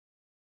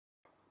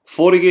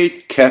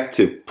FORTIGATE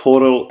captive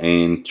portal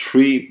in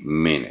 3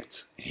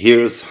 minutes.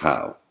 Here's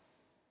how.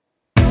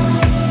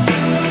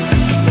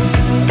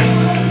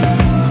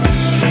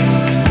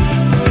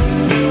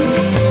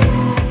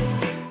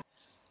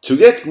 To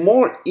get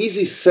more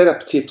easy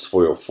setup tips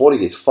for your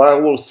FORTIGATE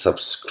firewall,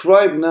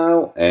 subscribe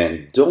now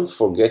and don't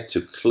forget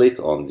to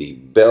click on the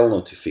bell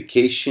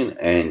notification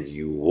and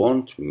you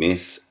won't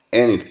miss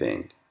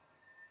anything.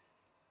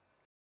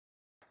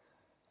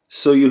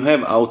 So you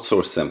have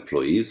outsourced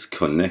employees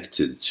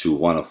connected to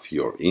one of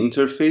your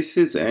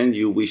interfaces and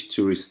you wish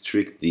to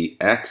restrict the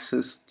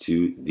access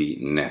to the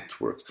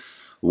network.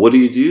 What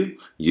do?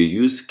 You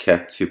use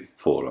captive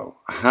portal.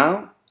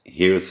 How?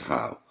 Here's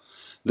how.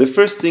 The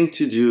first thing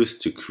to do is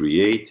to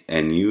create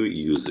a new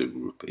user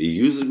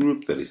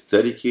group that is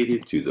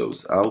dedicated to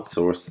those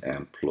outsourced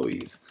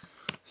employees.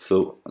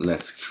 So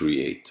let's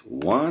create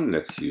one.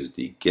 Let's use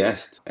the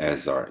guest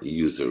as our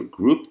user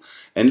group,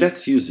 and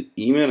let's use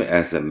email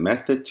as a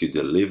method to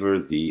deliver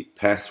the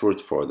password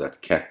for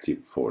that captive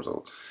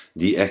portal.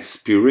 The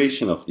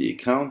expiration of the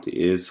account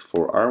is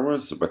 4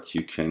 hours, but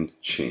you can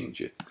change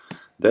it.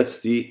 That's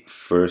the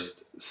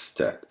first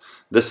step.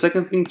 The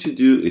second thing to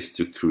do is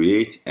to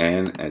create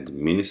an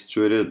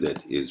administrator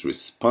that is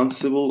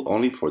responsible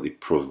only for the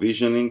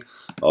provisioning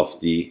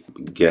of the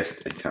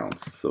guest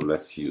accounts. So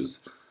let's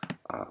use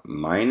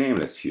my name,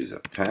 let's use a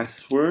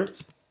password,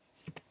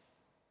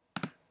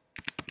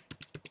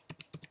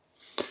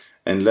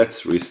 and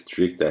let's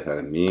restrict that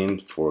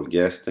admin for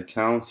guest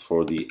accounts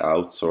for the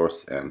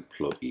outsourced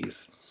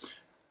employees.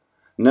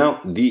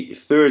 Now the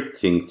third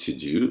thing to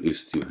do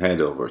is to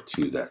head over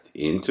to that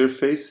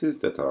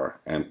interfaces that our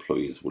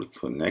employees will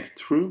connect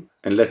through,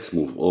 and let's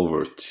move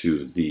over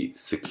to the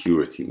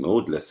security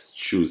mode. Let's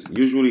choose,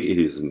 usually it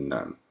is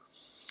none.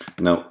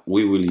 Now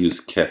we will use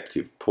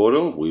captive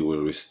portal. We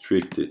will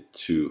restrict it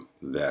to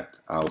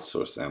that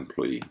outsourced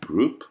employee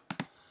group,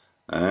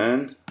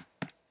 and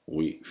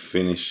we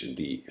finish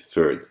the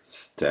third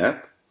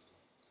step.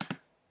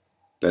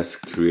 Let's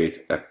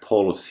create a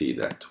policy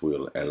that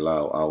will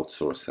allow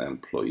outsourced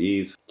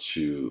employees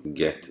to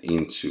get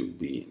into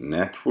the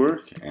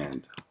network,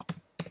 and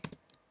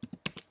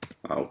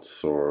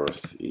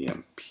outsource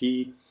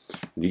EMP.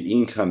 The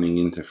incoming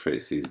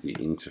interface is the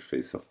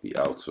interface of the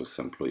outsourced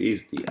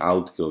employees. The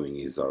outgoing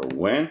is our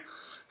WAN.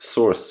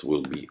 Source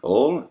will be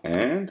all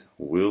and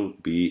will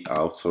be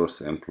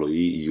outsourced employee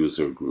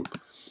user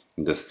group.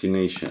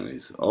 Destination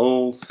is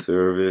all.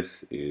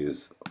 Service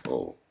is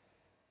all.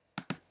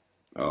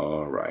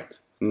 Alright.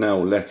 Now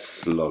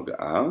let's log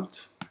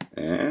out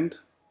and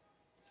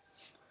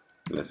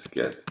let's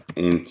get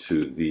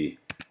into the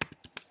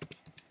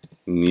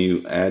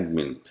new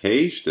admin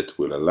page that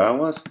will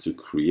allow us to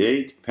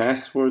create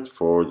password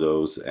for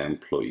those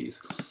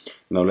employees.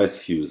 Now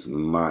let's use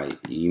my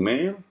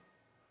email,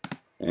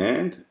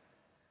 and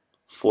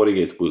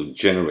FORTIGATE will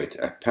generate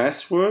a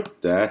password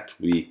that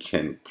we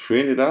can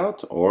print it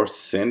out or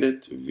send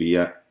it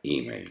via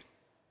email.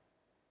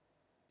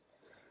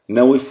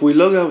 Now if we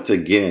log out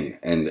again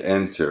and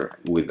enter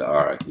with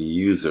our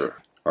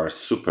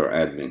super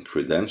admin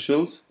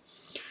credentials,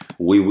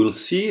 we will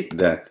see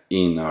that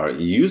in our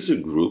user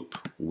group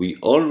we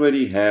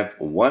already have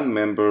one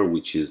member,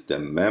 which is the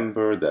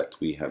member that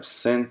we have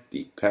sent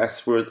the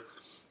password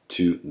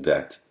to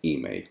that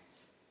email.